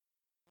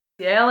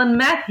Yael and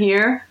Matt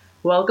here.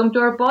 Welcome to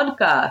our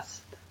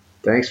podcast.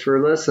 Thanks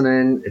for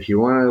listening. If you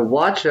want to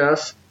watch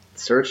us,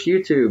 search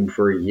YouTube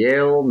for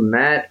Yale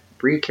Matt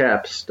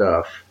Recap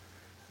Stuff.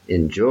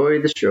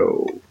 Enjoy the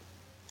show.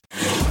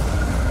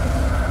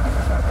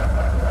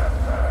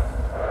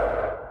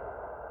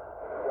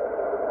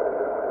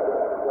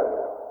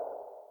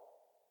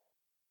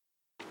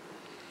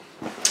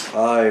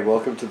 Hi,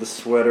 welcome to the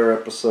sweater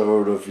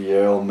episode of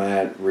Yale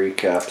Matt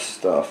Recap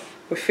Stuff.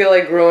 We feel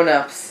like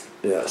grown-ups.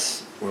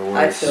 Yes, we're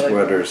wearing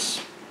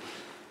sweaters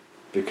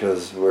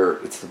because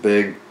it's the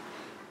big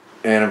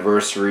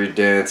anniversary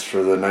dance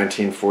for the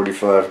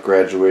 1945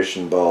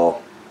 graduation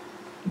ball,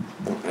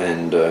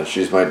 and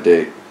she's my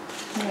date.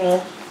 Oh,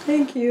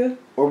 thank you.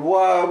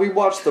 We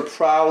watched The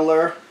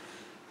Prowler,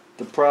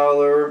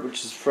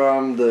 which is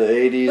from the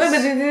 80s. Wait, but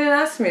you didn't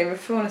ask me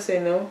if you want to say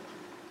no.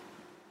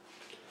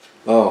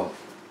 Oh,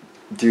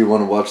 do you want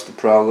to watch The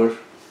Prowler?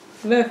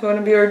 No, if you want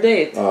to be our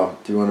date. Oh,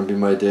 do you want to be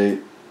my date?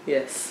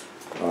 Yes.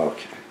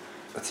 Okay,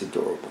 that's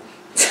adorable.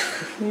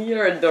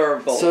 You're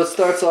adorable. So it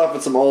starts off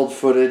with some old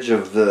footage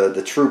of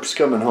the troops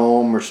coming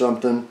home or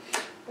something,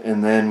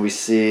 and then we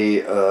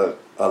see a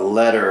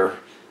letter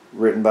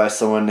written by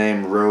someone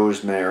named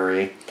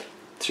Rosemary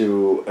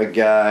to a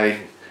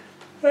guy.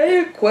 I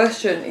have a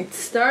question. It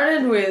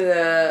started with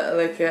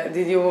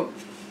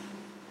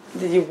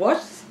did you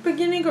watch the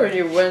beginning or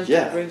you went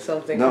to bring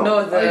something? No,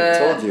 I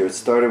told you it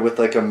started with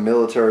like a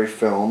military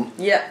film.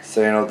 Yeah.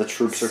 Saying the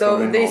troops are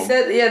coming home.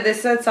 So they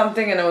said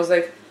something, and I was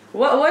like,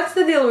 what's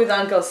the deal with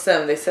Uncle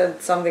Sam? They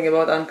said something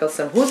about Uncle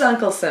Sam. Who's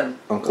Uncle Sam?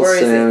 Uncle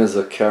Sam is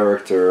a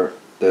character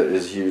that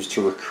is used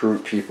to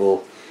recruit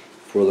people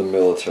for the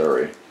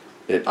military.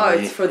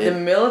 It's for the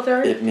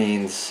military? It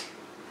means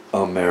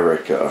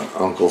America.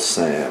 Uncle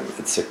Sam.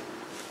 It's a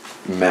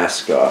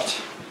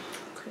mascot.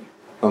 Okay.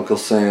 Uncle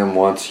Sam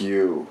wants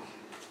you.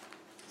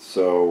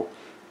 So,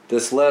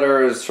 this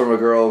letter is from a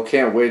girl who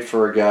can't wait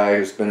for a guy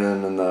who's been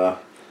in the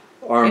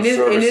armed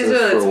services in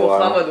Israel, for a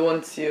while. Muhammad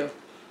wants you.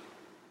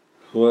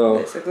 Well,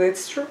 basically,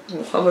 it's true.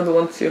 Muhammad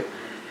wants you.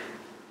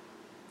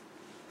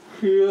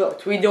 Yeah.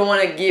 But we don't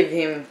want to give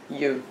him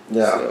you.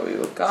 Yeah. So you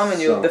will come and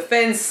you'll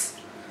defend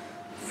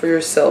for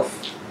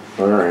yourself.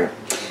 Alright.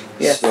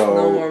 Yes,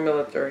 no more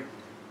military.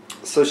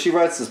 So she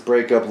writes this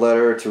breakup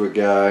letter to a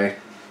guy,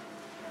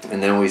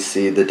 and then we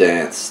see the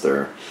dance. There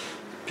are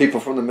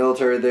people from the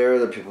military there,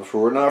 the people who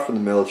were not from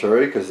the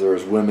military, because there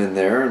was women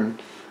there, and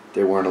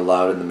they weren't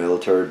allowed in the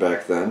military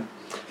back then.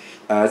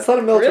 It's not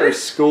a military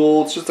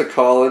school, it's just a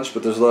college,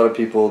 but there's a lot of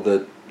people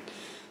that...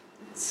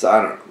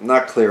 I don't know, I'm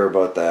not clear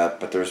about that,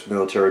 but there's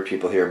military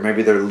people here.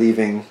 Maybe they're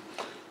leaving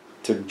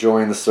to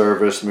join the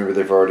service, maybe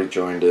they've already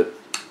joined it.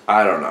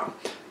 I don't know.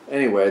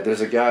 Anyway,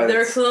 there's a guy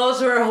Their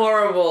clothes were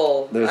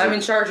horrible. I'm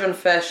in charge on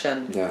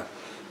fashion. Yeah.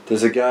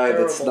 There's a guy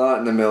that's not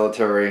in the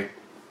military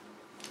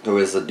who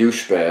is a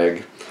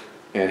douchebag,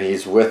 and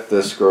he's with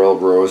this girl,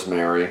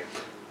 Rosemary,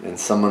 and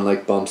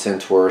someone bumps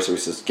into her, so he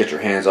says, "Get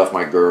your hands off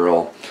my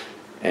girl."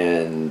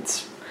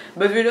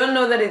 But we don't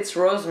know that it's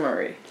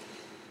Rosemary.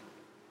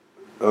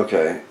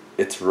 Okay,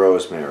 it's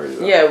Rosemary,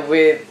 though. Yeah,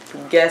 we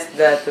guessed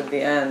that at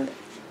the end.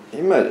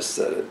 He might have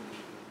said it.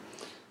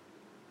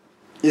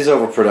 He's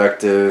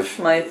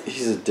overproductive.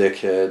 He's a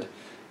dickhead.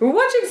 We're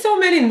watching so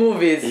many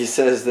movies. He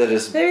says that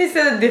his... Maybe he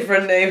said a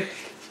different name.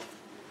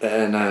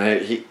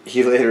 And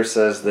he later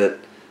says that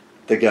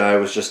the guy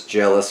was just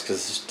jealous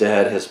because his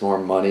dad has more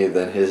money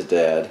than his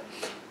dad.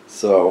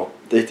 So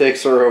he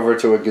takes her over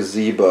to a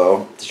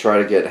gazebo to try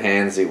to get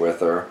handsy with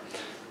her.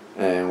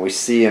 And we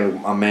see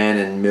a man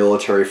in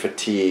military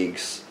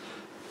fatigues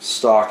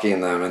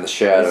stalking them in the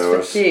shadows.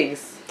 What's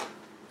fatigues?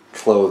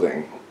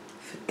 Clothing.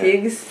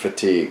 Fatigues?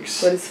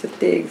 Fatigues. What is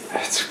fatigues?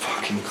 It's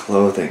fucking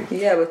clothing.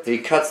 Yeah, but... He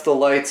cuts the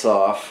lights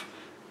off.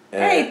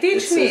 Hey,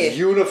 teach me! It says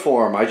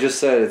uniform. I just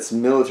said it's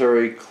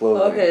military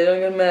clothing. Okay, don't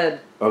get mad.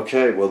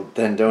 Okay, well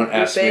then don't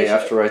ask me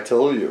after I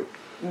tell you.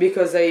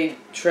 Because I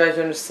try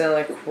to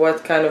understand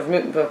what kind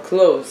of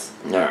clothes.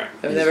 Alright.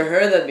 I've never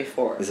heard that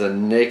before. He's a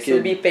naked,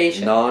 so be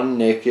patient.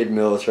 Non-naked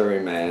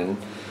military man.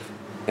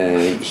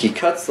 And he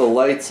cuts the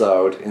lights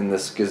out in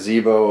this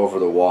gazebo over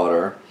the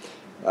water.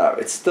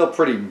 It's still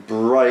pretty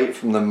bright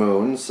from the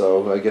moon,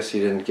 so I guess he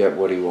didn't get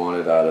what he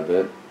wanted out of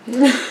it.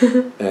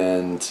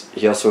 And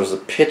he also has a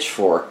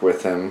pitchfork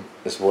with him,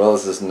 as well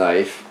as his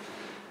knife.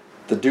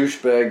 The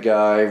douchebag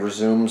guy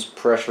resumes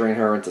pressuring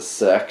her into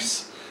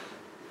sex,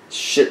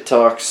 shit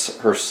talks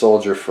her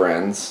soldier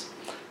friends,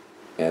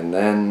 and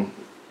then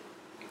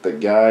the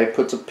guy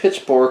puts a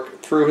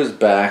pitchfork through his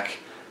back,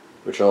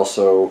 which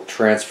also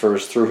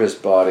transfers through his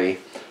body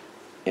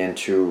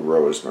into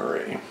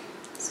Rosemary.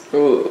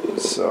 Ooh.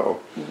 So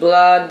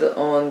blood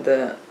on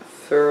the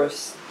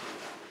first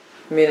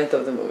minute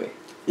of the movie.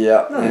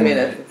 Yeah. Not a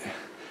minute.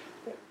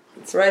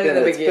 It's right in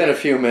the beginning. It's been a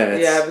few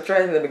minutes. Yeah, but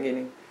right in the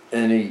beginning.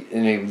 And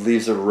he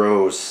leaves a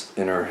rose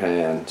in her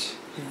hand.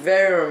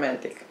 Very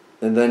romantic.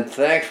 And then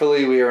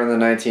thankfully we are in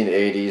the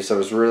 1980s. I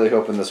was really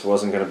hoping this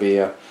wasn't going to be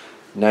a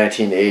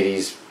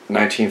 1980s,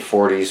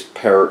 1940s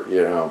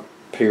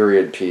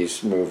period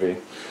piece movie.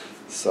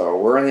 So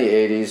we're in the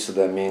 80s, so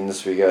that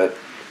means we got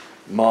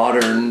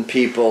modern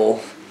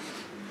people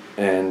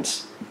and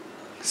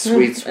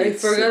sweet I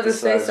forgot to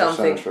say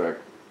something. Soundtrack.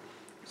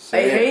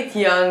 I hate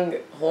young,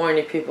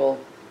 horny people.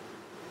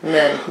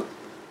 Men.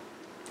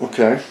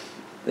 Okay.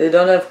 They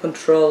don't have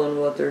control on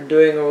what they're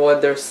doing or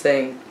what they're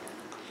saying.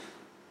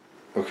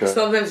 Okay.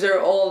 Sometimes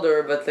they're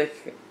older, but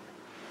like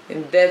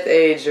in that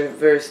age, they're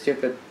very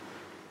stupid.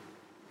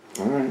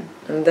 All right.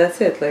 And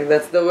that's it. Like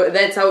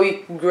that's how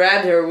he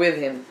grabbed her with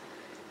him.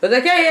 But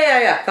like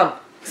yeah, come.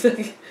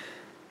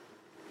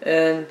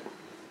 And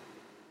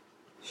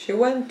she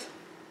went.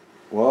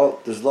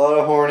 Well, there's a lot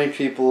of horny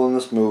people in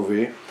this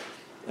movie,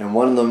 and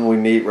one of them we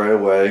meet right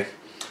away.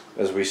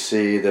 As we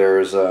see,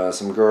 there's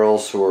some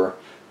girls who are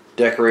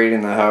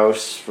decorating the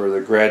house for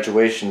the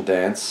graduation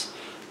dance,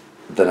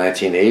 the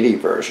 1980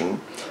 version,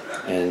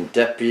 and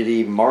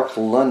Deputy Mark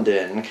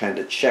London kind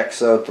of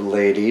checks out the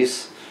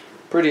ladies,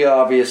 pretty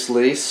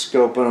obviously,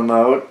 scoping them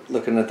out,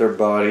 looking at their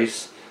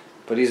bodies,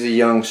 but he's a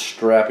young,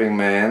 strapping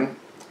man,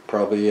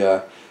 probably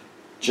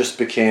just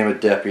became a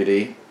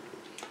deputy,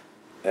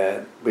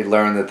 and we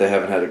learn that they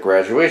haven't had a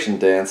graduation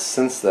dance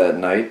since that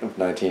night of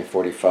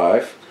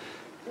 1945.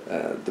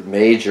 The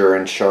major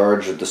in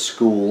charge of the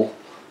school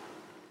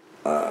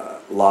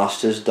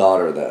lost his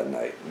daughter that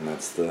night, and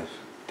that's the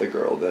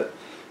girl that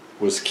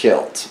was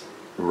killed,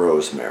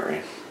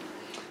 Rosemary.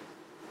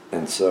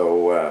 And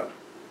so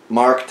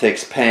Mark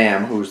takes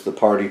Pam, who's the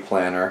party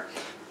planner,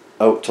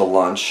 out to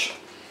lunch.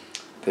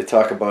 They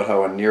talk about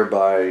how a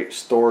nearby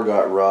store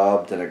got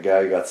robbed and a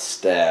guy got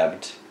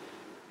stabbed.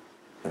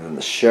 And then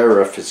the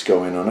sheriff is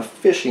going on a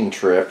fishing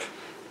trip,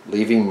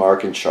 leaving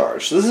Mark in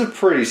charge. So this is a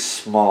pretty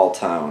small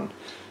town.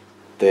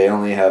 They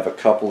only have a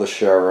couple of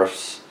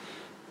sheriffs.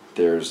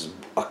 There's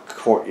a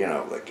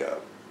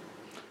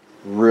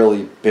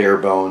really bare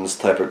bones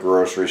type of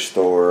grocery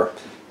store,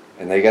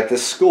 and they got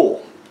this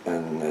school,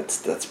 and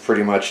that's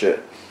pretty much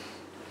it.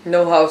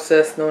 No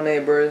houses, no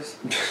neighbors.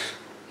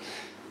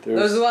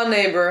 There's one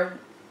neighbor.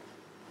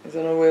 He's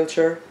on a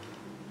wheelchair.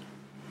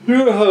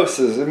 No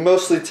houses. It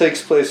mostly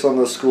takes place on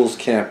the school's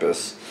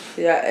campus.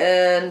 Yeah,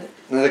 and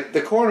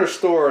the corner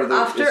store is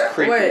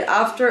creepy. Wait,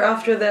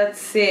 after that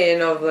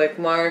scene of like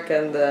Mark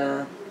and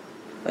the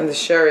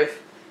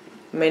sheriff,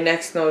 my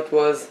next note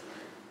was,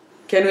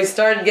 can we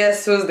start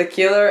guess who's the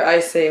killer?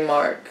 I say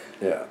Mark.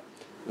 Yeah.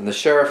 And the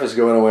sheriff is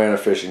going away on a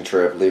fishing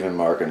trip, leaving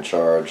Mark in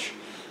charge.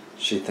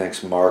 She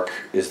thinks Mark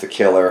is the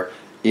killer,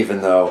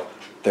 even though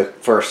the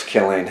first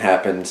killing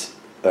happened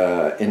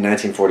in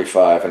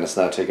 1945 and it's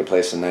now taking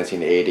place in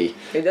 1980.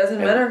 It doesn't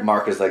matter.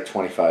 Mark is like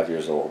 25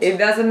 years old. It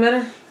doesn't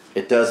matter?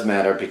 It does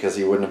matter because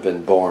he wouldn't have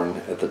been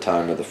born at the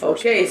time of the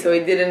first one. So he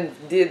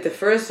didn't did the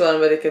first one,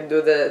 but he could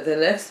do the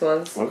next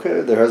ones.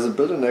 Okay, there hasn't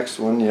been a next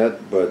one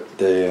yet, but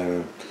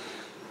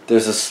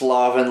there's a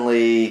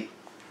slovenly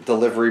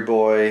delivery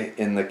boy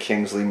in the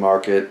Kingsley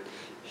Market.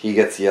 He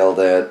gets yelled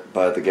at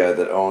by the guy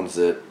that owns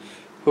it,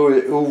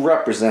 who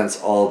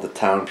represents all the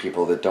town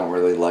people that don't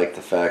really like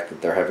the fact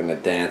that they're having a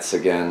dance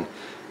again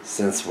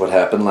since what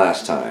happened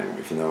last time,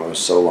 even though it was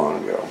so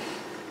long ago.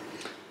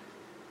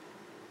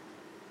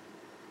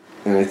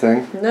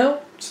 Anything? No.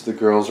 So the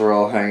girls are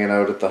all hanging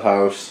out at the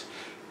house,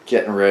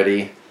 getting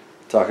ready,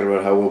 talking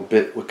about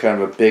what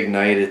kind of a big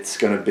night it's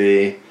going to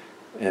be,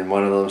 and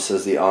one of them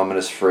says the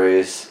ominous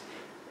phrase,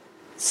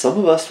 "Some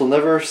of us will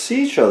never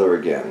see each other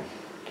again."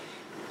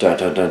 Dun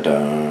dun dun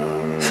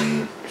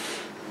dun.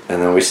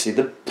 And then we see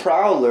the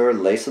Prowler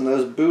lacing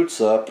those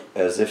boots up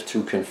as if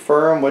to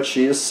confirm what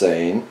she is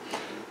saying.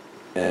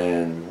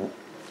 And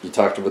you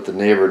talked about the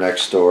neighbor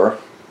next door.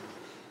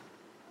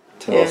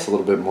 Tell us a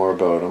little bit more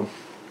about him.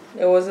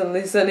 I wasn't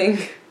listening.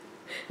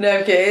 No,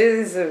 okay,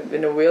 he's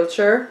in a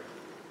wheelchair.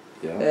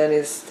 Yeah. And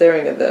he's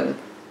staring at them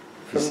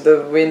from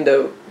the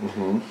window.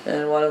 Mm-hmm.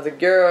 And one of the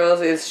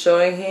girls is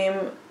showing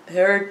him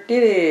her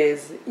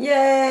titties.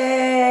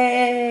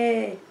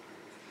 Yay!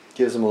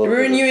 Gives him a little.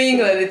 We're in New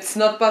England. It's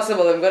not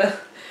possible. I'm gonna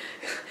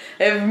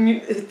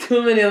have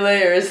too many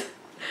layers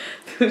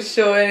to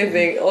show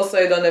anything. Also,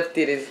 I don't have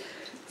titties,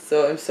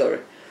 so I'm sorry.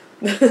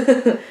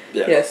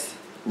 Yes.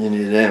 You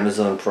need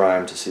Amazon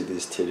Prime to see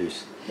these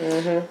titties.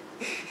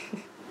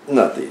 Mm-hmm.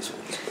 Not these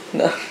ones.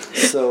 No.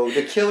 So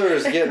the killer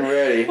is getting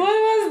ready. What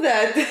was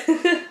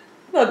that?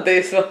 Not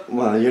this one.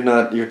 Well,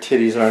 your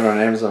titties aren't on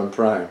Amazon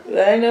Prime.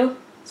 I know.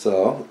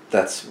 So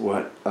that's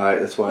why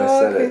I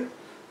said it.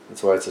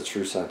 That's why it's a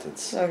true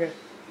sentence. Okay.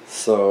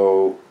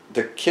 So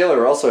the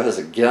killer also has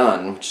a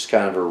gun, which is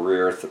kind of a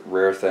rare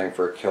thing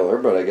for a killer,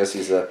 but I guess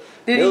he's a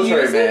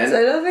military man.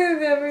 I don't think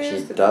they ever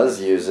used it. He does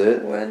use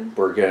it. When?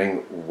 We're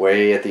getting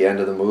way at the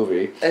end of the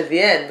movie. At the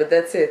end, but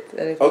that's it.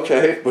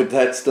 Okay, but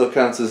that still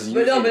counts as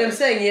using but I'm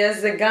saying he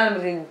has a gun,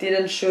 but he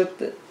didn't shoot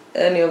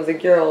any of the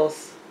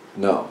girls.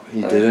 No, he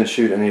didn't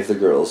shoot any of the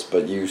girls,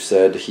 but you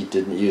said he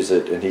didn't use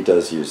it, and he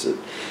does use it.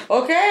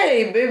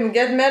 Okay,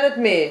 get mad at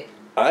me.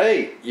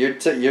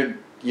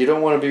 You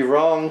don't want to be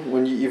wrong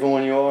even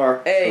when you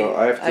are. Hey, so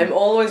I'm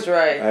always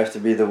right. I have to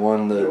be the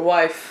one that... Your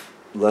wife.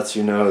 lets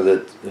you know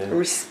that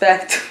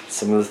respect.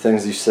 Some of the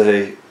things you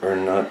say are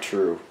not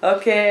true.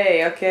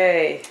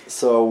 Okay.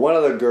 So one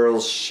of the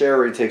girls,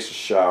 Sherry, takes a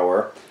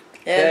shower.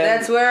 And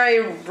that's where I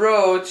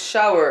wrote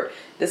shower.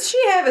 Does she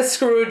have a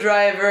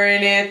screwdriver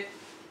in it?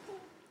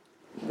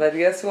 But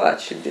guess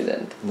what? She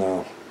didn't.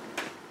 No.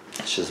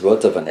 She's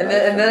about to have a knife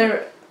and then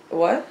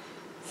what?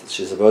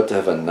 She's about to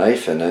have a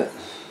knife in it.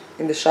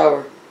 In the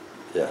shower?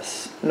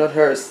 Yes. Not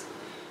hers.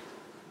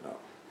 No.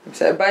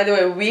 So, by the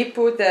way, we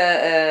put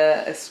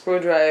a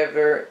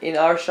screwdriver in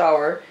our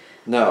shower.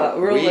 No,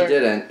 we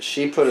didn't.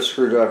 She put a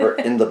screwdriver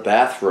in the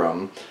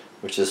bathroom,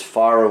 which is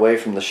far away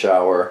from the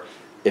shower,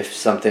 if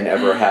something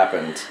ever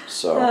happened.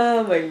 So.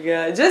 Oh my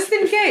god! Just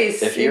in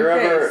case. If you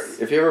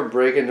ever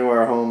break into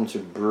our home to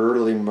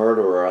brutally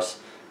murder us,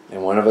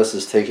 and one of us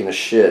is taking a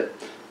shit,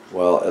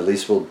 well, at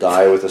least we'll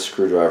die with a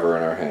screwdriver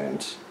in our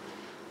hands.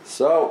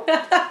 So.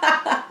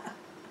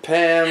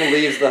 Pam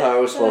leaves the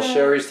house while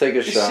Sherry's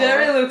taking a shower.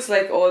 Sherry looks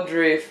like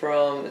Audrey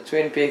from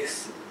Twin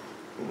Peaks.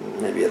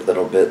 Maybe a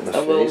little bit in the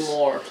face. A little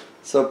more.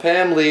 So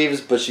Pam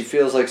leaves, but she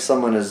feels like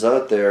someone is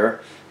out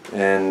there,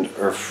 and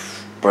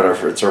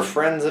it's her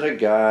friends and a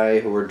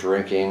guy who are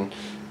drinking,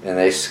 and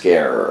they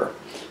scare her.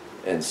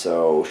 And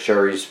so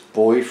Sherry's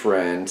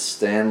boyfriend,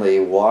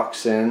 Stanley,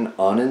 walks in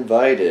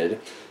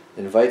uninvited,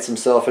 invites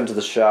himself into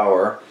the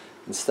shower.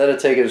 Instead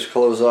of taking his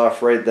clothes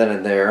off right then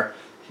and there,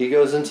 he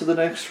goes into the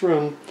next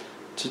room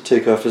to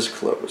take off his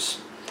clothes.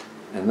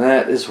 And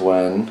that is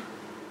when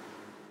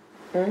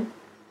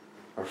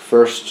our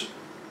first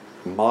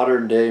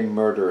modern day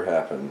murder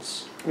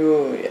happens.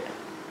 Ooh, yeah.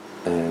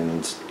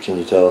 And can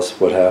you tell us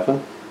what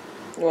happened?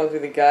 What,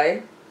 with the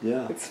guy?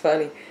 Yeah. It's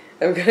funny.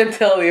 I'm gonna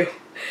tell you.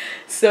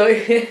 So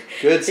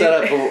good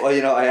setup. But,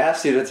 I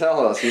asked you to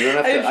tell us. You don't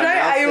have to announce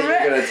that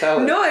you're gonna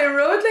tell it. No, I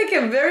wrote like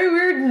a very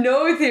weird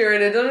note here,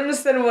 and I don't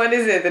understand what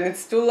is it, and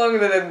it's too long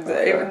that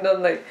I even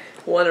don't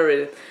want to read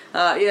it.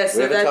 Yes,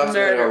 we haven't talked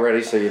about it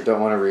already, so you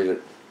don't want to read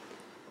it.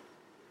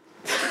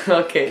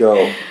 Okay.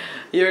 Go.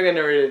 You're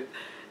gonna read it.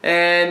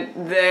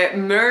 And the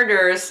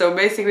murder, so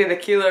basically the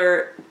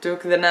killer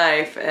took the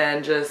knife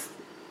and just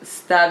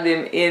stabbed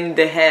him in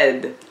the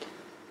head.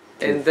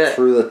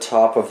 Through the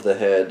top of the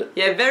head.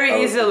 Yeah,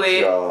 very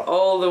easily,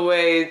 all the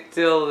way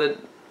till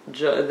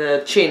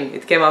the chin.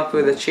 It came up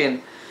with the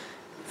chin,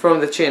 from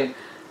the chin.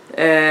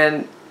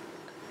 And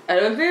I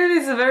don't think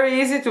it's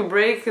very easy to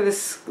break the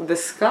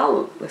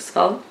skull,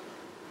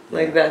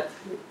 like that.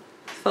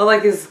 It felt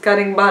like he's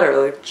cutting butter,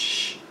 like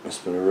shh.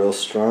 Must have been a real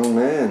strong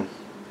man.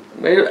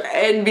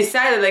 And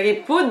besides, he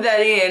put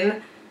that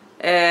in,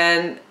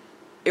 and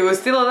it was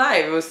still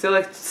alive. It was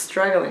still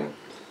struggling.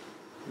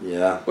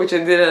 Yeah. Which I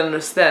didn't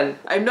understand.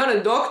 I'm not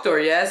a doctor,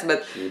 yes,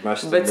 but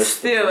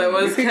still, I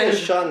was. You could get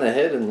shot in the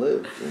head and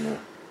live.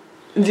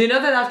 Do you know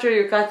that after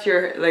you cut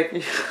your yes,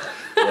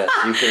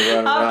 you can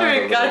run after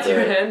around you cut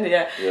your hand,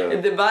 yeah.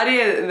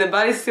 The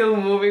body's still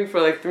moving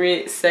for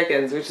 3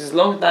 seconds, which is a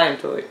long time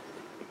to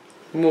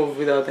move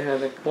without the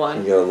head.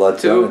 1. You got a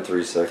lot done in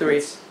 3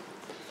 seconds.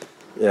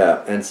 3.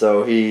 Yeah, and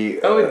so he.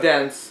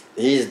 Dance.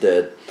 He's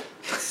dead.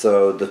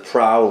 So the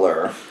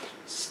prowler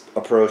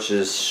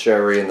approaches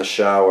Sherry in the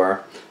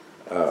shower,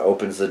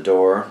 opens the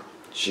door.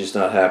 She's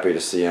not happy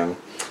to see him,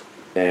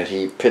 and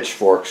he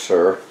pitchforks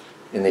her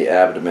in the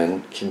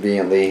abdomen,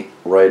 conveniently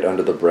right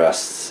under the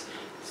breasts,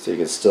 so you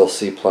can still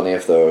see plenty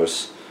of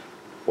those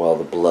while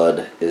the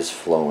blood is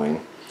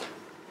flowing.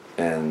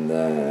 And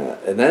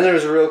then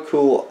there's a real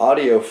cool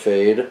audio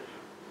fade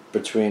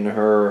between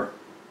her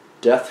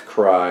death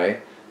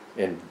cry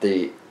and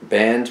the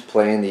band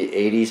playing the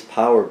 80s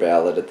power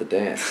ballad at the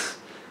dance.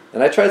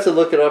 And I tried to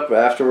look it up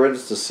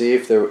afterwards to see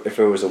if it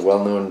was a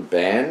well-known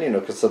band,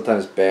 because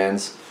sometimes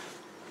bands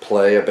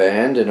play a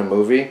band in a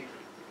movie.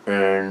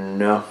 And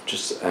no,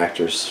 just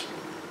actors.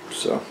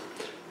 So,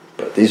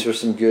 but these were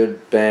some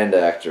good band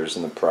actors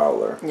in The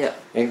Prowler. Yeah.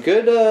 And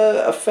good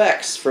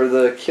effects for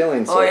the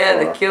killings so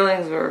far. The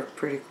killings were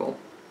pretty cool.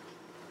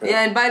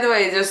 Yeah, and by the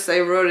way, I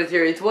wrote it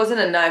here. It wasn't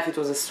a knife, it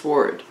was a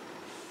sword.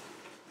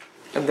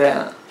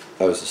 That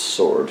was a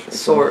sword.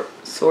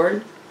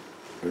 Sword?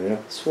 Yeah.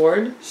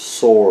 Sword?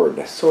 Sword.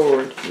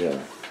 Yeah.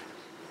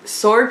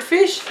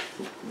 Swordfish?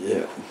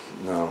 Yeah.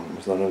 No,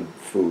 it's not a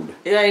food.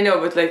 Yeah, I know,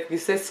 but you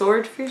say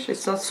swordfish,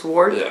 it's not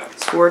sword. Yeah.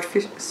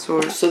 Swordfish.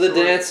 Sword. So the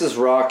dance is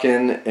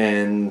rocking,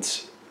 and.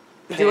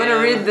 Do you want to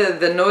read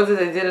the note that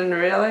I didn't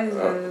realize?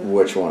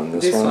 Which one?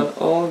 This one?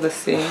 All the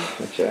same.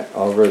 Okay,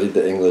 already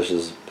the English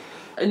is.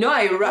 No,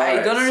 I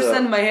don't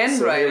understand my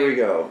handwriting. So here we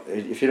go.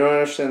 If you don't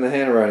understand the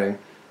handwriting,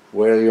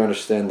 where do you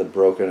understand the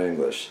broken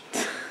English?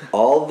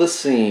 All the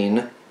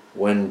scene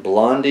when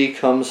Blondie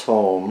comes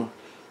home,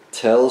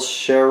 tells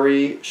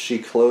Sherry she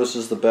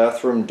closes the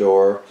bathroom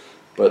door,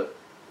 but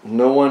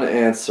no one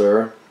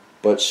answer,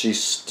 but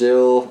she's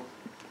still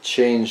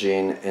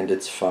changing and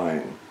it's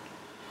fine.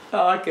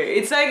 Oh, okay.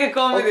 It's like a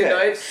comedy, though.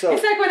 It's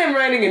like when I'm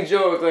writing a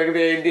joke,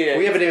 the idea.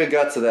 We haven't even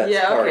got to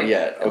that part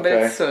yet,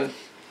 okay? But soon.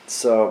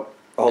 So,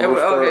 I'll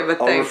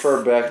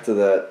refer back to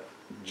that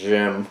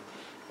gem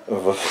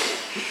of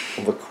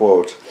a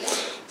quote.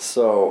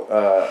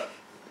 So,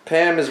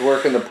 Pam is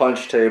working the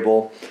punch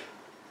table.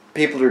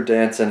 People are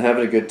dancing,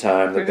 having a good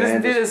time. The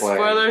band is playing. We just did a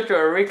spoiler to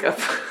our recap.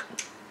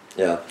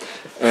 Yeah.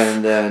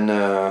 And then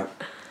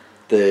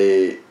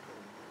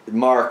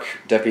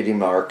Deputy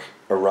Mark,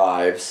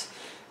 arrives.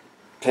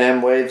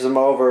 Pam waves him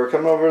over,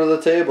 come over to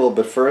the table,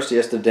 but first he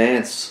has to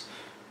dance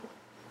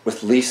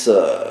with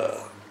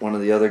Lisa, one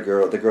of the other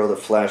the girl that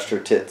flashed her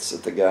tits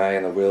at the guy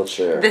in the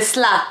wheelchair. The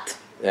slut.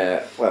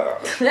 Yeah, well.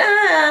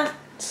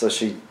 So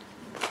she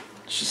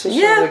says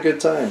she's having a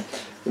good time.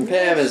 And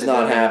Pam is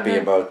not happy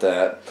about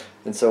that.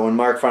 And so when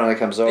Mark finally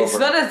comes over... It's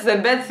not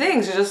a bad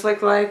thing, she just like...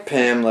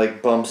 Pam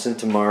bumps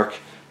into Mark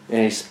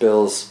and he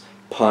spills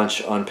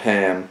punch on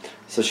Pam.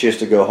 So she has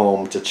to go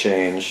home to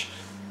change,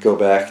 go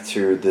back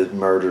to the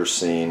murder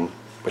scene,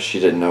 which she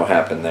didn't know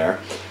happened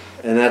there.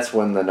 And that's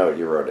when the note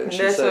you wrote in.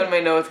 That's when my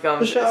note comes.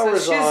 The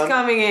shower's so she's on.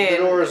 Coming in. The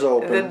door's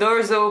open. The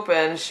door's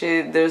open.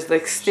 There's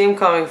like steam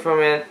coming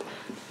from it.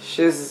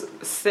 She's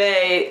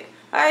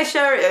hi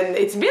Sherry, and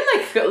it's been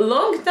like a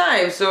long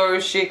time, so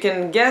she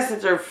can guess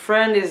that her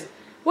friend is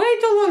way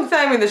too long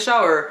time in the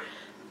shower,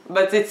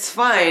 but it's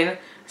fine.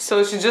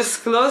 So she's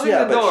just closing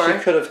the door. Yeah, but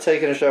she could have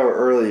taken a shower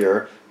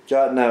earlier,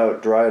 gotten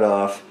out, dried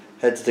off,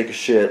 had to take a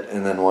shit,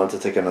 and then wanted to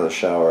take another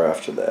shower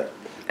after that.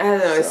 I don't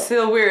know, it's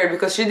still weird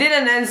because she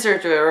didn't answer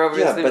to her,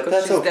 obviously. Yeah, but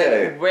that's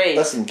okay.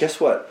 Listen,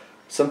 guess what?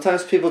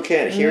 Sometimes people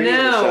can't hear you in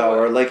the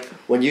shower. Like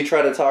when you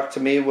try to talk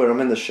to me when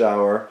I'm in the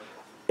shower,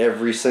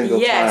 every single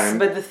time. Yes,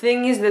 but the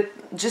thing is that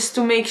just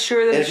to make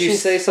sure that and if you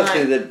say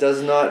something that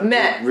does not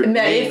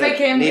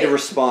need a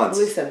response,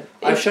 listen,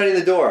 I'm shutting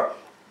the door.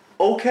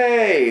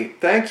 Okay,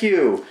 thank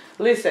you.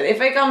 Listen, if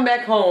I come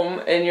back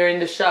home and you're in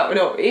the shower,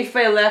 if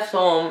I left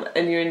home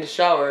and you're in the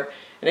shower,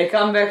 and I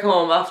come back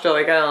home after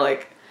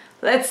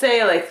let's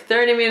say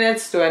 30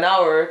 minutes to an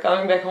hour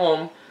coming back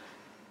home,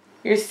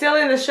 you're still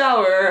in the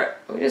shower,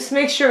 just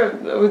make sure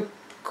I would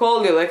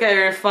call you, hey,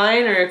 you're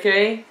fine, or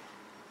okay?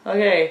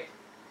 Okay.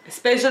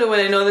 Especially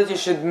when I know that you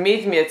should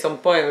meet me at some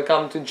point and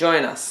come to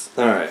join us.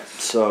 Alright,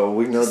 so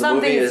we know the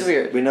movie is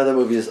weird. We know the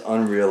movie is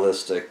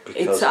unrealistic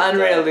because it's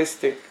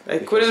unrealistic. I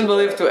couldn't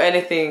believe to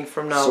anything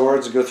from now.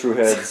 Swords go through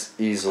heads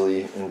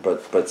easily,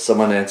 but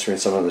someone answering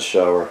someone in the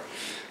shower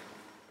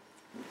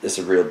is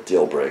a real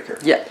deal breaker.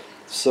 Yeah.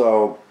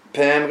 So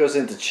Pam goes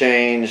in to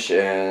change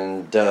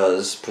and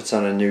puts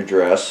on a new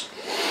dress.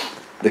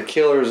 The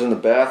killer's in the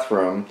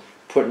bathroom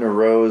putting a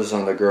rose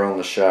on the girl in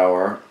the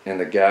shower, and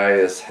the guy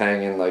is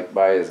hanging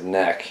by his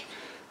neck,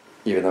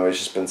 even though he's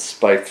just been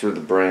spiked through the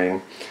brain.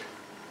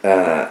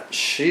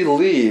 She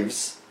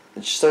leaves,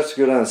 and she starts to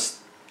go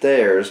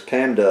downstairs.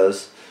 Pam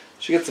does.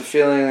 She gets a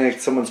feeling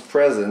like someone's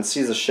present,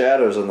 sees the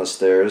shadows on the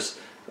stairs,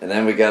 and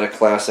then we got a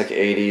classic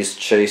 80s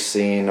chase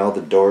scene. All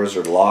the doors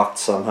are locked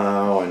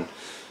somehow, and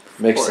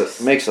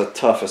makes a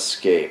tough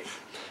escape.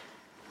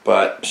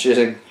 But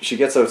she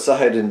gets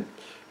outside, and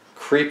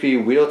creepy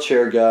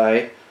wheelchair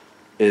guy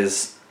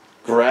is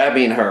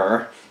grabbing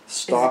her,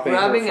 stopping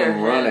her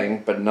from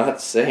running, but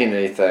not saying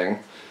anything.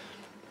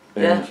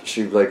 And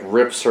she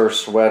rips her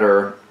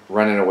sweater,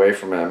 running away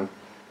from him.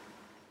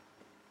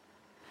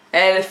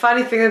 And the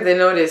funny thing that they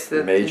noticed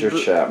that Major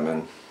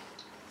Chapman.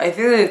 I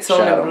think that it's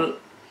only.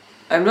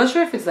 I'm not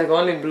sure if it's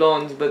only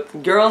blondes,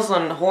 but girls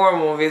on horror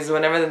movies,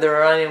 whenever they're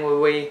running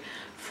away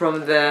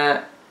from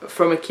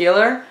a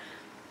killer,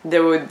 they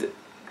would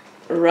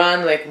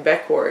run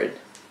backward.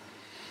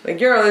 The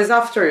girl is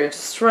after you,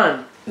 just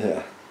run.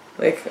 Yeah.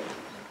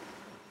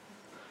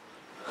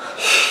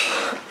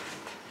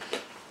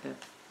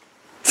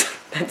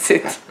 That's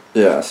it.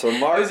 Yeah, so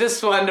Mark... I was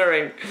just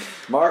wondering.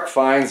 Mark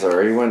finds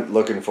her. He went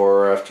looking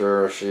for her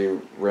after she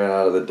ran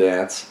out of the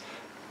dance.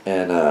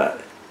 And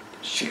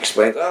she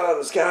explains,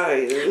 this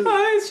guy...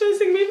 he's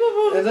chasing me.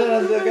 And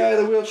then the guy in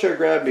the wheelchair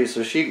grabbed me.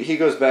 So he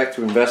goes back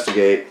to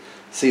investigate,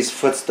 sees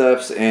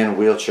footsteps and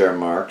wheelchair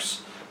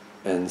marks.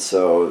 And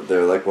so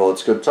they're well,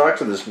 let's go talk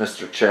to this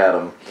Mr.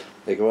 Chatham.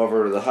 They go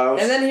over to the house.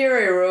 And then here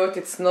I wrote,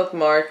 it's not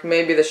Mark,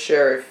 maybe the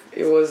sheriff.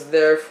 It was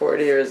there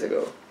 40 years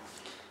ago.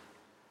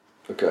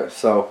 Okay,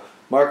 so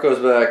Mark goes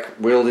back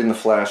wielding the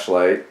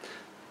flashlight,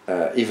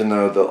 even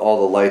though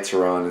all the lights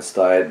are on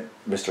inside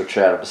Mr.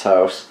 Chatham's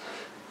house.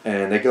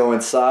 And they go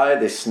inside,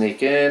 they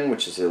sneak in,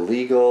 which is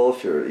illegal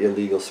if you're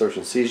illegal search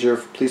and seizure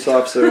for police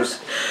officers.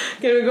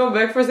 Can we go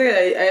back for a second?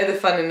 I had a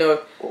funny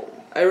note.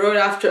 I wrote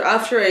after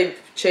I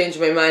changed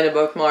my mind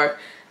about Mark,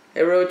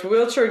 I wrote,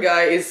 wheelchair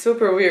guy is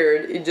super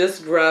weird. He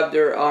just grabbed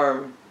her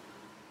arm.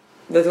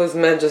 That was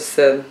Matt just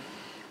said.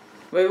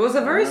 But it was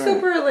a very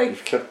super,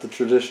 You've kept the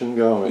tradition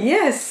going.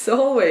 Yes,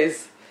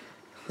 always.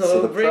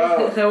 So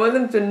I want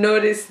them to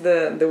notice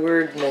the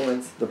weird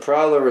moments. The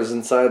Prowler is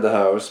inside the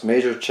house.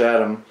 Major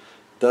Chatham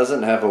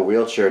doesn't have a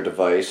wheelchair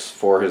device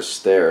for his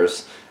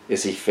stairs.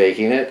 Is he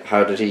faking it?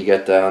 How did he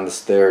get down the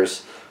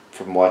stairs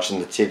from watching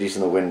the titties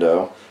in the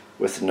window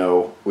with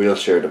no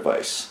wheelchair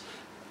device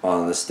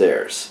on the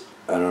stairs?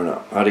 I don't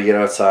know. How to get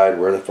outside?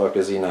 Where the fuck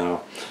is he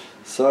now?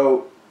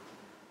 So,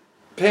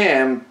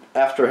 Pam,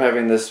 after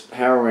having this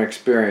harrowing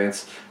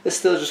experience, is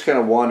still just kind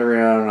of wandering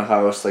around in a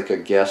house like a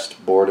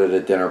guest bored at a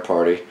dinner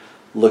party,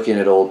 looking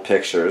at old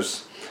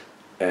pictures.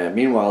 And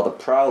meanwhile, the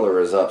Prowler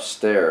is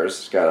upstairs.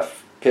 He's got a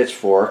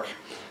pitchfork.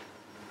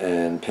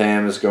 And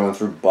Pam is going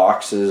through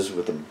boxes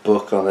with a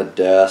book on the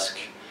desk.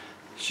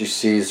 She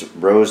sees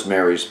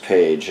Rosemary's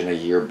page in a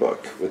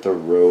yearbook with a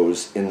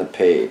rose in the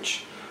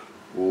page.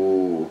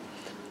 Ooh.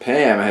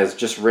 Pam has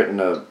just written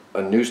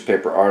a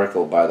newspaper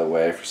article, by the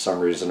way, for some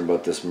reason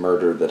about this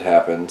murder that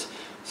happened.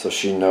 So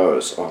she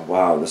knows, oh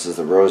wow, this is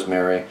the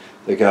Rosemary.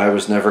 The guy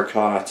was never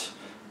caught.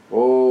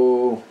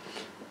 Oh.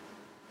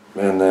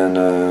 And then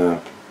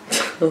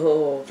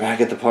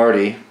back at the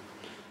party,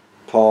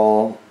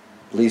 Paul,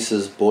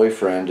 Lisa's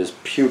boyfriend, is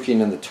puking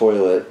in the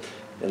toilet.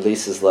 And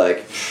Lisa's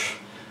like,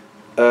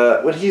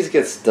 when he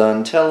gets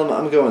done, tell him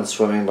I'm going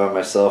swimming by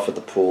myself at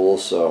the pool,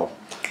 so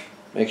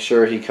make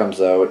sure he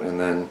comes out and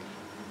then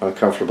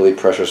uncomfortably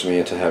pressures me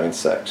into having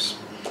sex.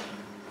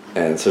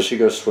 And so she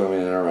goes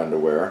swimming in her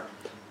underwear.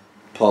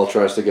 Paul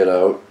tries to get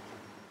out.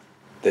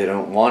 They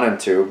don't want him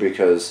to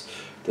because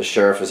the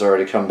sheriff has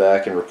already come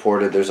back and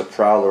reported there's a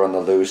prowler on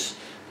the loose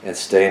and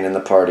staying in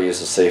the party is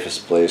the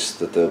safest place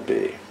that they'll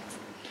be.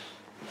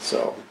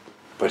 So,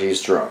 but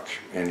he's drunk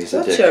and he's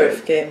a dickhead. What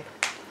sheriff came?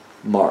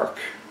 Mark.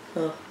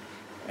 Oh.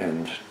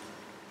 And,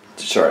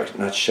 sorry,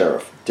 not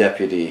sheriff,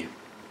 deputy,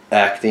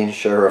 acting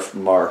sheriff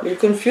Mark. You're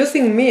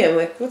confusing me. I'm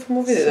like, what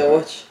movie did I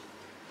watch?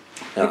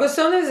 No. Because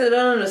sometimes I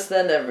don't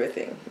understand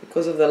everything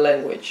because of the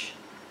language.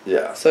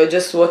 Yeah. So I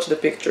just watch the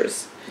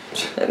pictures.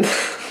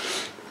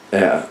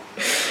 Yeah.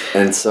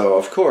 And so,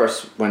 of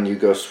course, when you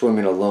go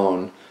swimming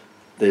alone,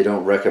 they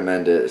don't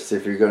recommend it. So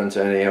if you go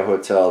into any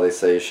hotel, they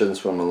say you shouldn't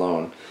swim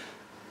alone.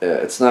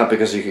 It's not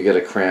because you could get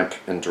a cramp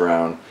and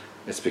drown.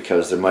 It's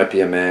because there might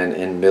be a man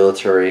in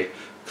military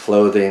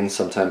clothing,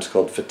 sometimes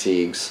called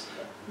fatigues,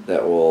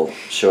 that will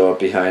show up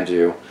behind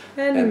you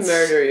and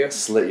murder you.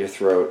 Slit your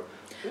throat.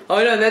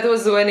 Oh no, that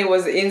was when he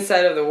was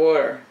inside of the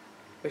water.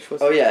 Which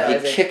was yeah,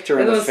 he kicked her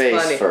in the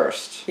face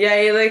first.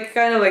 Yeah, he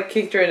kind of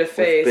kicked her in the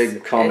face. With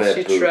big combat and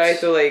she boots. tried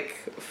to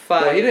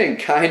fight. No, he didn't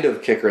kind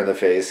of kick her in the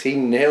face. He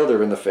nailed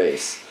her in the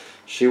face.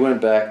 She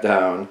went back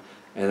down,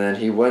 and then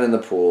he went in the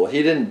pool.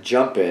 He didn't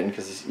jump in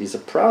because he's a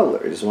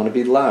prowler. He doesn't want to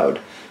be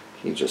loud.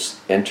 He just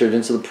entered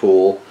into the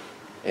pool,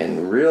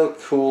 and real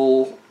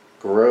cool,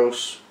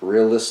 gross,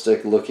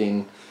 realistic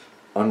looking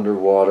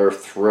underwater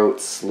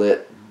throat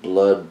slit,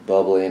 blood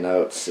bubbling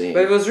out scene.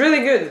 But it was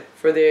really good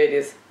for the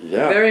 80s.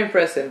 Yeah. Very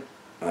impressive.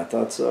 I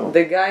thought so.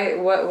 The guy,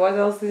 what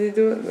else did he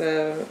do?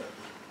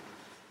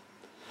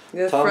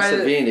 Tom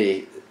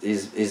Savini,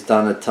 he's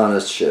done a ton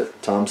of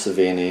shit. Tom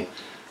Savini,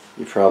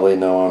 you probably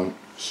know him.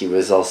 He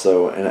was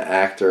also an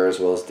actor as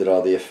well as did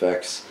all the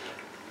effects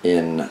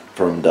in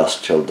From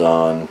Dusk Till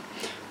Dawn.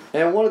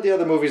 And one of the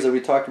other movies that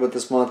we talked about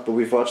this month, but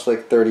we've watched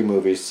 30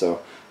 movies,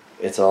 so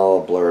it's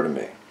all a blur to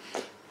me.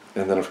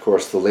 And then, of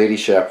course, the lady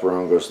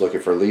chaperone goes looking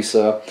for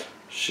Lisa.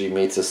 She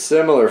meets a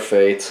similar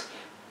fate,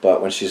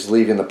 but when she's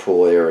leaving the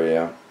pool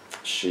area,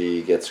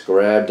 she gets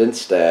grabbed and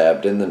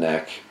stabbed in the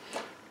neck.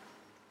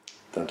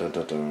 Dun, dun,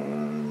 dun,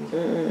 dun.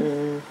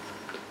 Mm-mm.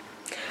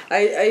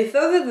 I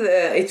thought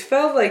that it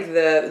felt like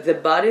the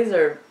bodies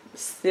are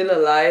still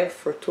alive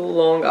for too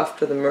long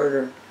after the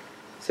murder.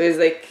 So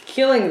he's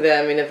killing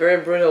them in a very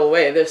brutal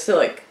way. They're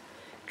still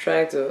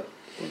trying to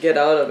get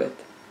out of it.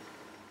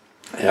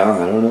 Yeah,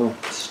 I don't know.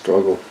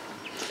 Struggle.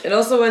 And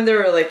also when they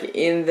were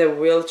in the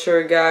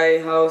wheelchair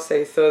guy house,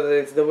 I thought that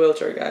it's the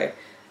wheelchair guy.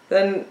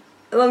 Then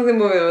along the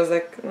movie I was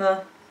nah,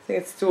 I think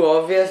it's too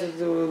obvious that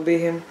it will be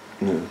him.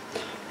 Yeah.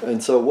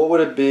 And so what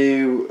would it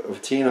be, a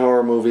teen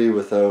horror movie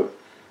without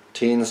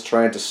teens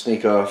trying to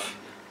sneak off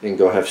and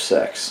go have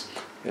sex?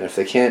 And if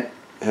they can't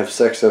have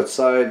sex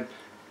outside,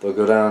 they'll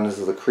go down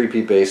into the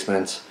creepy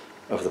basement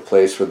of the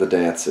place where the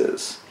dance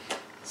is.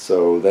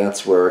 So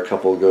that's where a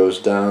couple goes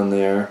down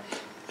there.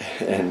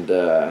 And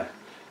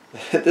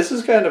this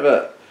is kind of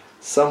a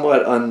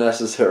somewhat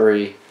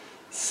unnecessary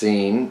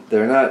scene.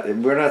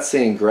 We're not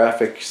seeing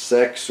graphic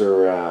sex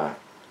or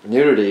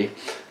nudity,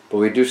 but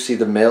we do see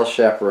the male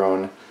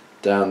chaperone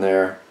down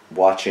there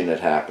watching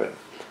it happen.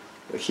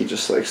 He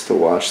just likes to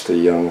watch the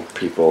young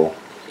people.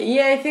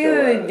 Yeah, I think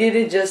that they did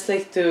it just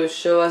to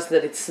show us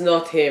that it's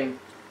not him.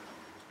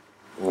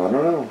 Well, I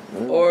don't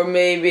know. Or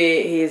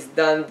maybe he's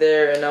done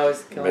there and now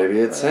he's killing. Maybe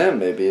it's him.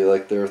 Maybe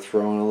they're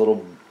throwing a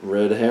little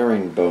red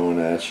herring bone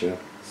at you.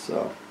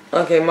 So.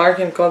 Okay, Mark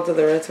and call to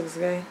the Red Sox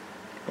guy.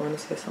 I want to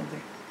say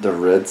something. The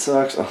Red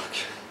Sox?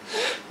 Okay.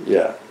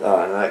 Yeah,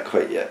 not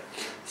quite yet.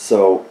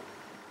 So.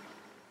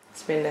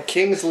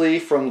 Kingsley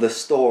from the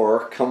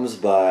store comes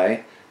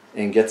by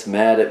and gets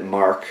mad at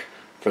Mark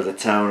for the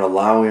town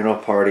allowing a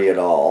party at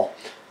all.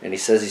 And he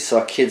says he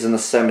saw kids in the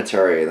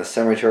cemetery, and the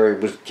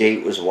cemetery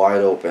gate was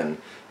wide open,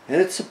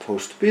 and it's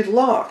supposed to be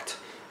locked.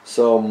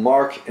 So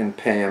Mark and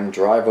Pam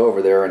drive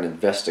over there and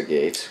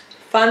investigate.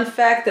 Fun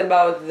fact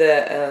about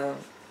the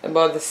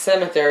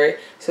cemetery.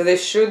 So they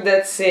shoot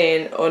that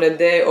scene on a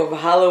day of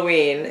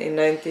Halloween in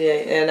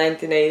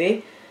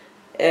 1980.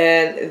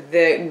 And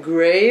the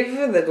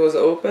grave that was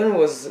open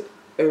was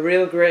a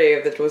real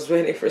grave that was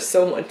waiting for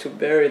someone to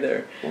bury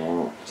there.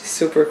 Wow.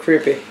 Super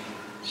creepy.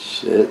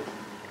 Shit.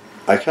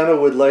 I kind of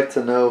would like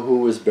to know who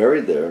was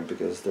buried there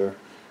because they're,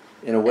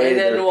 in a way, And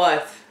then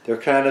what? They're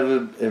kind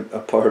of a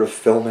part of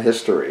film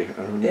history. I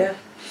don't know. Yeah.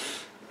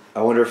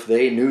 I wonder if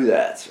they knew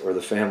that, or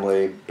the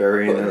family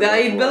burying their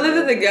I loved believe that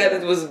one. the guy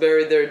that was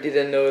buried there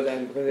didn't know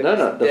that.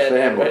 No, the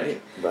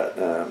family.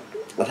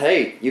 But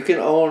hey, you can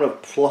own a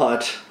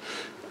plot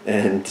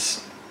and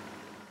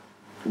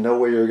know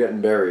where you're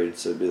getting buried,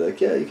 so it'd be like,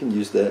 yeah, you can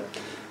use that.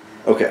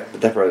 Okay,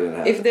 but that probably didn't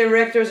happen. If the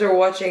directors are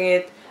watching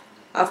it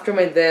after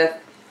my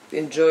death,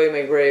 enjoy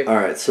my grave.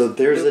 Alright, so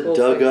there's a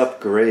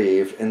dug-up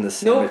grave in the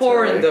cemetery. No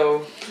porn,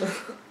 though,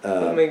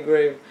 on my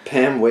grave.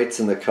 Pam waits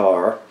in the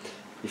car.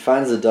 He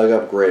finds a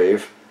dug-up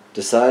grave,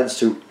 decides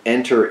to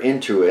enter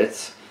into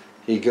it.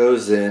 He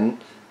goes in,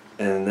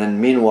 and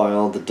then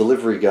meanwhile, the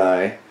delivery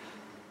guy,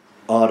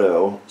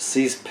 Otto,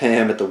 sees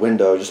Pam at the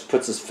window, just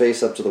puts his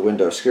face up to the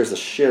window, scares the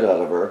shit out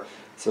of her.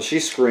 So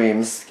she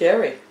screams.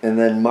 Scary. And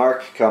then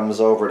Mark comes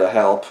over to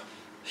help.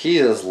 He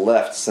has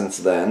left since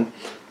then.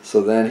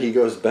 So then he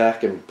goes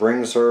back and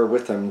brings her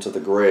with him to the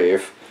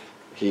grave.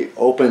 He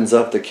opens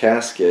up the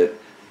casket,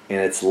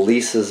 and it's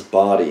Lisa's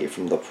body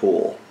from the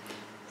pool.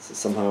 So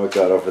somehow it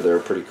got over there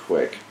pretty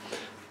quick.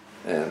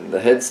 And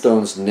the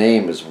headstone's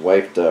name is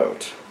wiped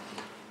out.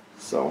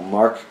 So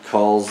Mark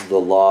calls the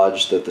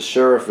lodge that the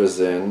sheriff is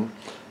in,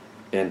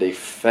 and a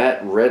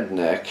fat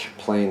redneck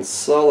playing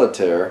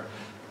solitaire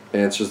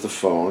answers the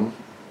phone.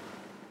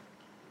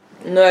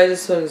 No, I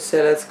just wanted to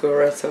say let's go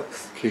Red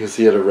Sox. Because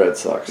he had a Red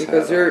Sox hat.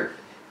 Because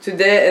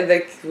today,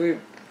 like, we're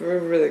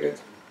really good.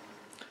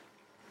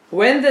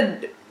 When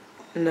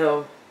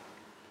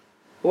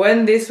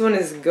this one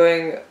is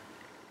going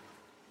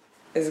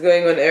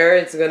on air,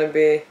 it's gonna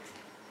be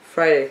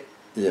Friday.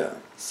 Yeah,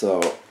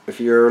 so if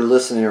you're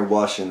listening or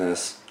watching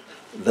this,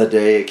 the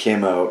day it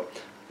came out,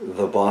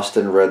 the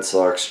Boston Red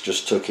Sox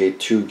just took a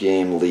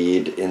 2-game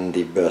lead in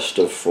the best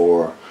of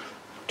 4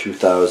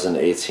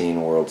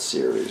 2018 World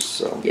Series.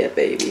 So yeah,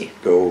 baby.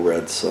 Go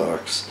Red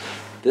Sox.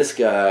 This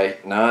guy,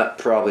 not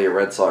probably a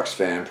Red Sox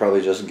fan,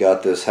 probably just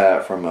got this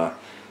hat from a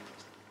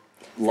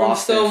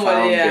lost and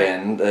found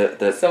bin.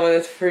 That someone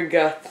that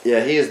forgot.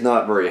 Yeah, he is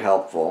not very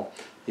helpful.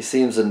 He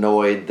seems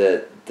annoyed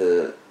that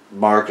the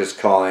Mark is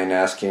calling,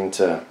 asking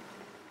to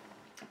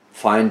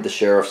find the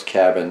sheriff's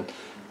cabin.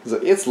 He's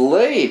like, it's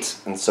late!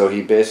 And so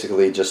he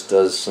basically just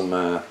does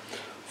some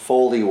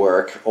Foley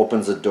work,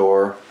 opens a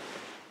door.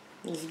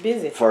 He's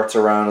busy. Farts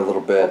around a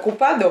little bit.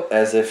 Ocupado.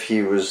 As if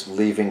he was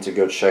leaving to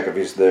go check if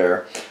he's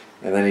there.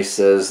 And then he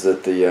says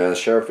that the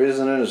sheriff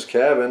isn't in his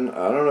cabin.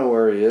 I don't know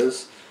where he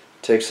is.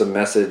 Takes a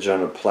message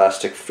on a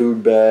plastic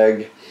food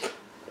bag.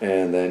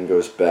 And then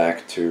goes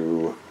back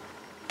to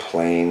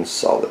playing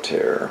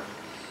solitaire.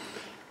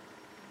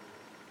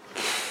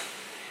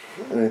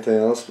 Anything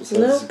else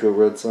besides Go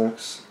Red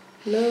Sox?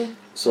 No.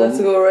 So let's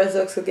go Red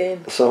Sox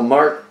again. So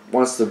Mark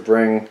wants to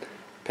bring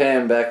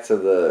Pam back to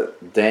the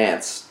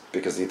dance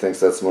because he thinks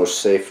that's the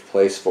most safe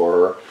place for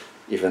her,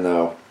 even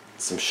though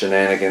some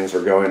shenanigans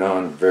were going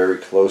on very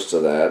close to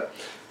that.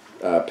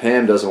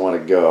 Pam doesn't want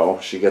to go.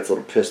 She gets a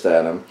little pissed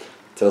at him.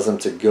 Tells him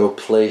to go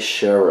play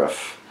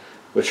sheriff,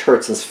 which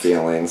hurts his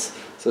feelings.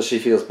 So she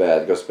feels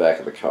bad, goes back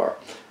in the car.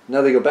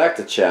 Now they go back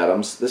to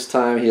Chatham's. This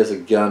time he has a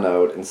gun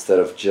out instead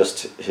of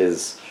just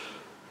his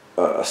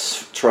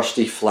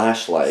trusty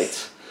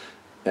flashlight.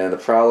 And the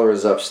Prowler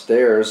is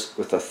upstairs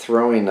with a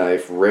throwing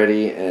knife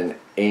ready and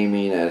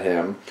aiming at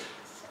him.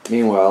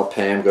 Meanwhile,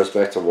 Pam goes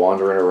back to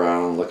wandering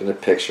around, looking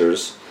at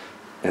pictures.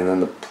 And then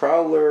the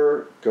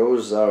Prowler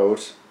goes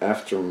out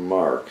after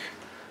Mark.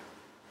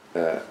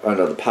 Oh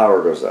no, the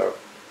power goes out.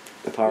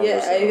 The power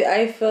goes out.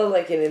 I felt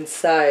like an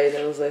inside.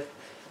 I was like,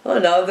 oh,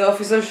 now the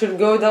officer should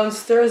go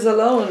downstairs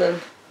alone.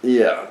 And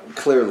yeah,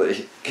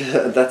 clearly.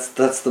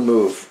 that's the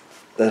move.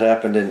 That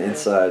happened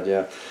inside,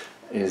 yeah.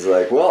 And he's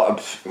like, well,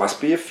 must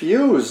be a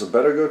fuse. I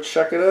better go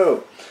check it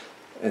out.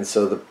 And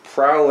so the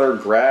Prowler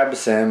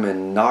grabs him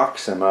and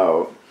knocks him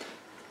out.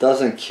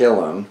 Doesn't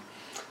kill him.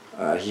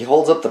 He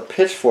holds up the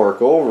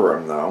pitchfork over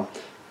him, though.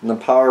 And the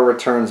power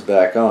returns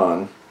back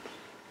on.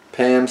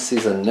 Pam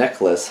sees a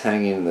necklace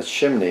hanging in the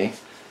chimney.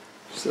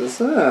 She says,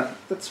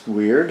 that's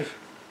weird.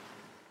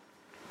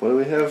 What do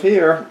we have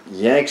here?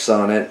 Yanks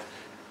on it.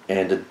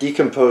 And a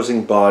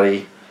decomposing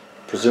body,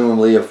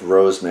 presumably of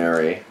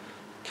Rosemary,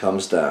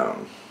 comes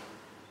down.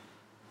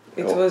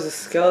 It was a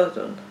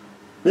skeleton.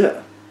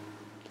 Yeah.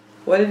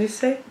 What did you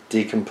say?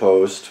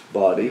 Decomposed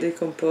body.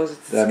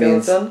 Decomposed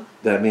skeleton?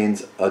 That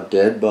means a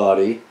dead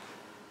body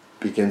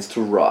begins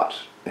to rot.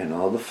 And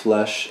all the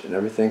flesh and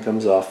everything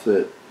comes off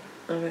it.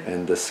 Okay.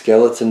 And the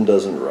skeleton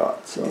doesn't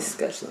rot. So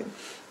disgusting.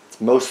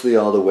 It's mostly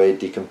all the way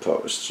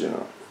decomposed, you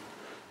know.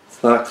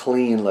 It's not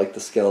clean like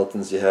the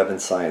skeletons you have in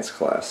science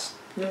class.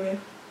 Okay.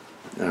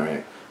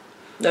 Alright.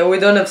 No, we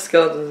don't have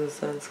skeletons in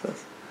science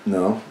class.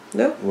 No?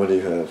 No. What do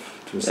you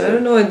have to say? I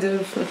don't know,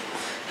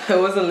 I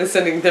wasn't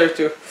listening there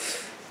too.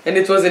 And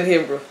it was in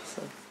Hebrew.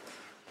 So.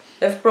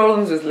 I have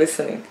problems with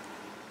listening.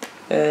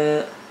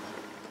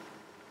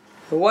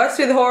 What's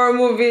with horror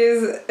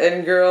movies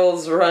and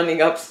girls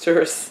running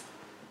upstairs?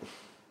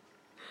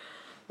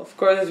 Of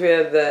course we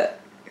had the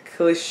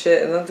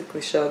cliche, not the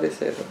cliche, how do you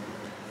say it?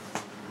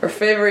 Her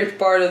favorite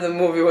part of the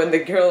movie when the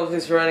girl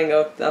is running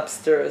up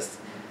upstairs.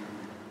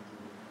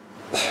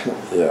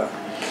 Yeah.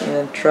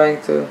 And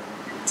trying to...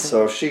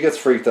 So she gets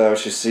freaked out,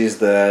 she sees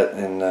that,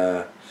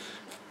 and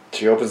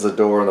she opens the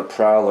door and the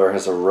Prowler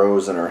has a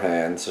rose in her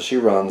hand, so she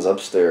runs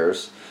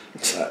upstairs.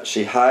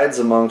 She hides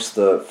amongst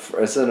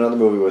it's another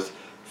movie with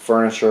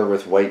furniture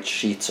with white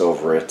sheets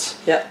over it.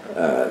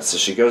 Yeah. So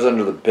she goes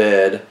under the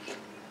bed,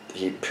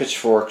 he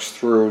pitchforks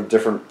through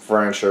different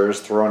furnitures,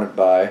 throwing it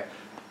by.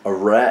 A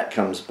rat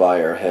comes by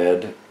her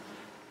head,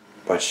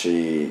 but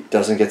she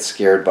doesn't get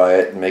scared by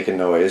it and make a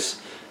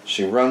noise.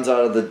 She runs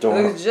out of the door.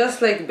 It looks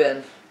just like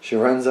Ben. She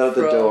runs out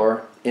the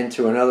door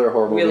into another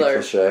horror movie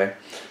cliche,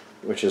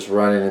 which is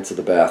running into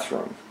the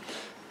bathroom.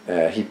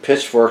 He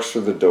pitchforks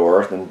through the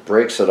door, then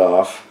breaks it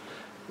off.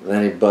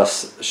 Then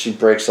she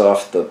breaks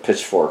off the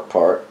pitchfork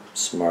part.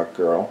 Smart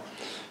girl.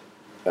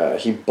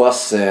 He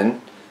busts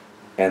in,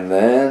 and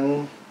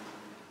then...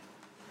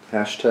 #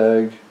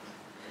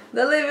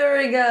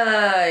 Delivery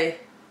guy!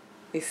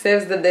 He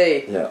saves the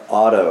day. Yeah,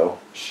 Otto.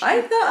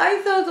 I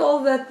thought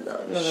all that...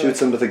 No.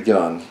 Shoots him with a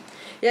gun.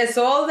 Yeah,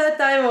 so all that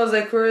time I was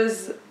like,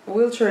 where's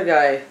wheelchair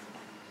guy?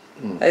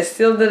 I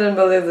still didn't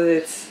believe that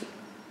it's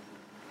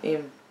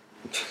him.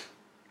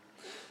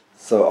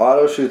 So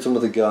Otto shoots him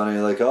with a gun and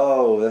you're like,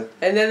 oh...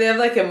 And then they have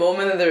like a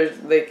moment that they're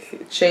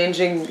like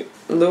changing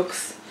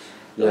looks.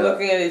 They're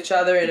looking at each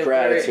other in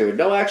gratitude.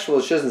 No,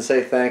 actually, she doesn't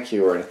say thank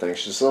you or anything.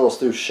 She's a little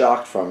too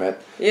shocked from it.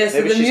 Yeah,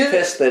 so maybe she's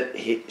pissed that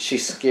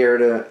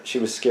she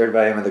was scared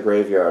by him in the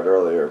graveyard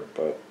earlier,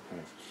 but...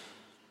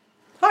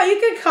 Oh, you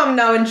can come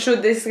now and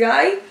shoot this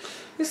guy.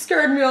 You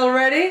scared me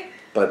already.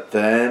 But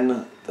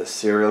then the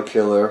serial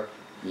killer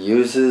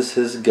uses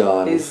his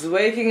gun. He's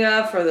waking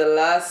up for the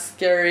last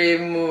scary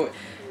movie.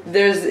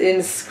 There's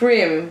in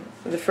Scream,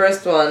 the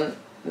first one,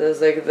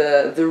 there's like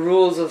the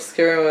rules of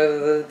scary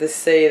movies. They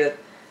say that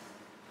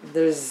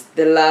there's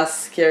the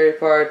last scary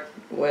part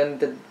when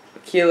the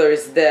killer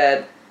is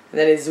dead, and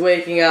then he's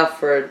waking up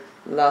for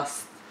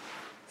last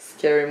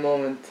scary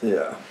moment.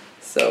 Yeah.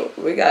 So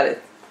we got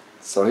it.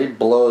 So he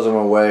blows him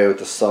away with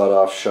the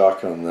sawed-off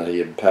shotgun that he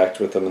had packed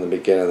with him in the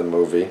beginning of the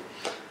movie.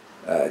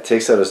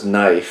 Takes out his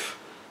knife,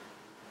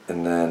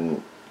 and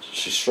then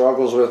she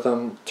struggles with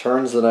him,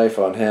 turns the knife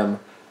on him,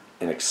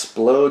 and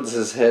explodes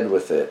his head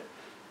with it.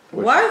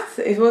 What?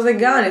 It was a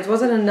gun. It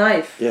wasn't a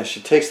knife. Yeah, she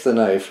takes the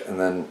knife and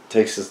then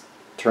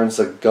turns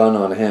the gun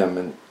on him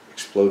and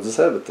explodes his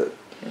head with it.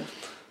 Yeah.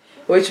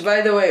 Which,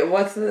 by the way,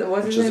 what's his name?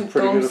 Which is a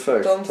pretty good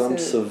effect. Tom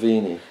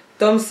Savini.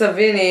 Tom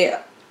Savini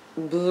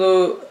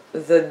blew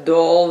the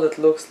doll that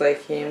looks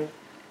like him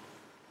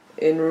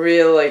in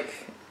real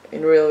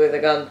with a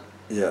gun.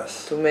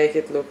 Yes. To make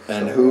it look.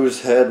 And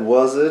whose head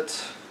was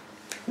it?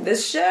 The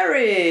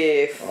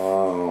sheriff.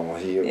 Oh,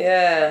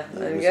 Yeah,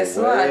 and guess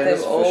what?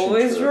 I'm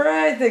always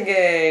right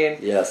again.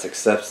 Yes,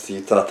 except you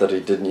thought that he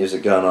didn't use a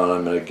gun on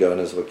him, and a gun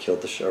is what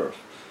killed the sheriff.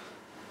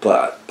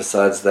 But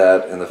besides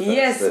that, and the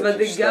fact that if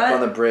you step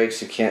on the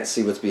brakes, you can't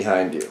see what's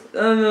behind you.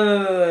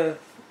 No.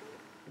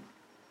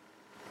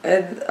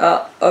 And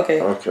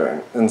okay.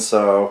 Okay, and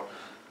so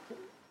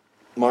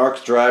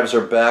Mark drives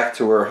her back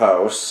to her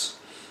house.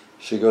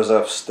 She goes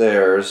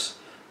upstairs.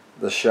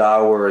 The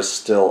shower is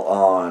still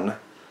on.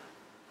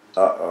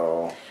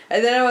 Uh-oh.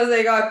 And then I was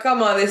like, oh,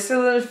 come on, they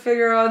still didn't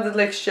figure out that,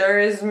 like,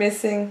 Sherry is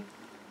missing.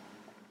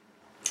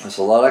 There's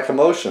a lot of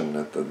commotion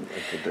at the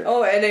day.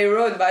 Oh, and I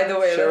wrote, by the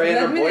way, Sherry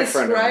let me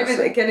describe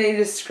it. Can I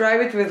describe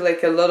it with,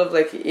 like, a lot of,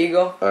 like,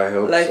 ego? I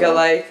hope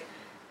so.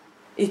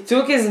 He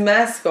took his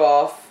mask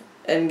off,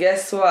 and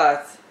guess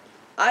what?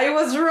 I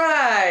was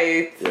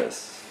right!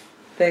 Yes.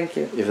 Thank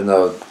you. Even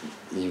though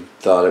you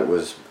thought it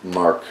was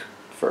Mark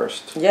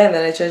first. Yeah, and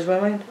then I changed my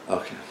mind.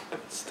 Okay,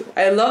 but still.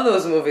 I love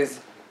those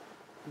movies.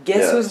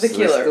 Guess who's the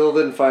killer? They still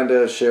didn't find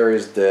out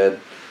Sherry's dead,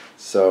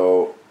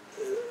 so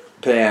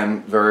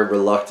Pam very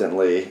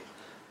reluctantly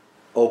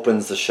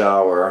opens the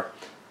shower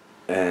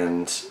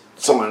and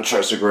someone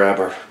tries to grab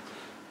her.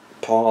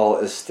 Paul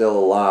is still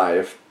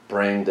alive,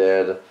 brain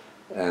dead,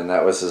 and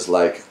that was his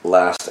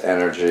last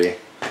energy.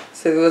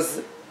 So it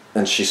was...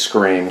 And she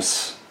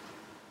screams.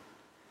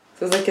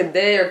 So it was like a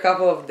day or a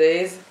couple of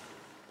days?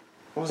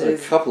 Was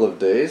it a couple of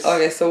days?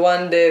 Okay, so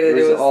one day that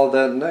it was all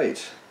that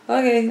night.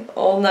 Okay,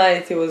 all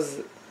night he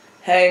was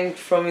hanged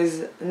from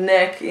his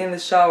neck in the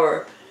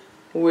shower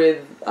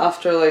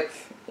after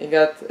he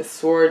got a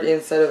sword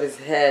inside of his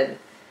head,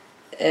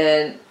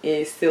 and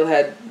he still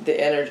had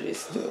the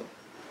energies to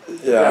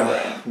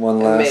one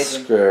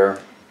last scare.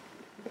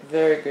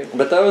 Very good.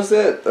 But that was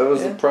it. That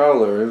was the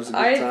Prowler. It was a good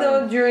time. I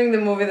thought during the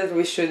movie that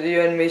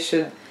you and me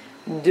should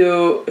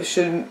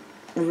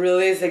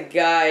release a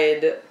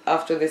guide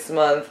after this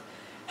month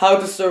how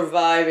to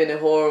survive in a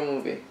horror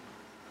movie.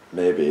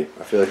 Maybe.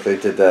 I feel like they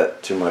did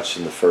that too much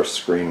in the first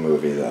Scream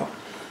movie, though.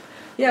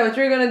 Yeah, but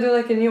we're gonna do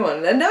a new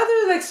one. And now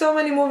there's so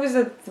many movies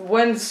that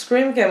when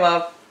Scream came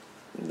up,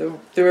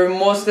 they were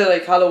mostly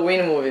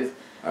Halloween movies.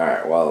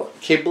 Alright, well,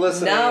 keep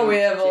listening. Now we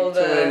have all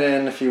the... tuning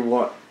in if you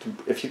want.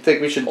 If you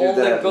think we should do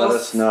that, let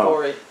us know.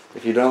 Story.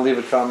 If you don't leave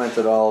a comment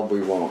at all,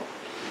 we won't.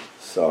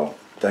 So,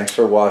 thanks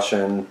for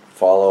watching.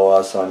 Follow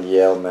us on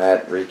Yale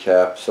Matt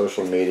Recap,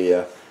 social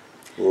media.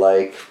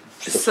 Like,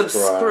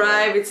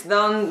 subscribe. It's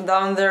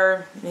down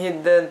there.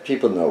 Hit the.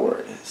 People know where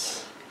it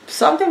is.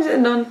 Sometimes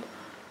they don't.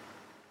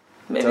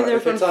 Maybe they're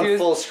confused. If it's on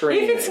full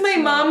screen. If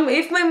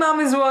my mom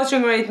is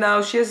watching right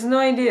now, she has no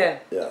idea.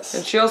 Yes.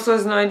 And she also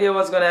has no idea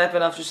what's gonna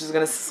happen after she's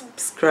gonna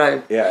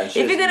subscribe. Yeah. If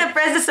you're gonna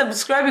press the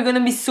subscribe, you're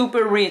gonna be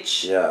super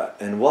rich. Yeah.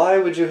 And why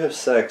would you have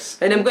sex?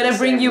 And I'm gonna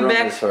bring you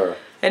back.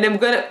 And I'm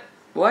gonna.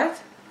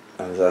 What?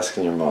 I was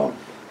asking your mom.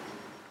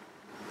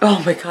 Oh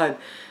my god.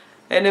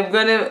 And I'm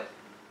gonna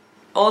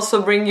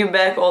also bring you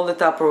back all the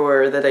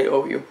Tupperware that I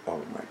owe you.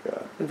 Oh my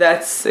god.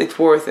 That's it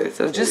worth it.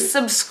 So just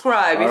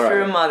subscribe if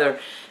you're a mother.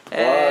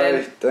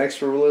 And bye. Thanks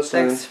for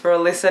listening. Thanks for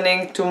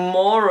listening.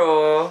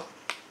 Tomorrow,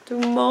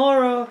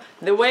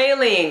 the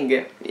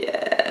whaling.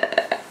 Yeah.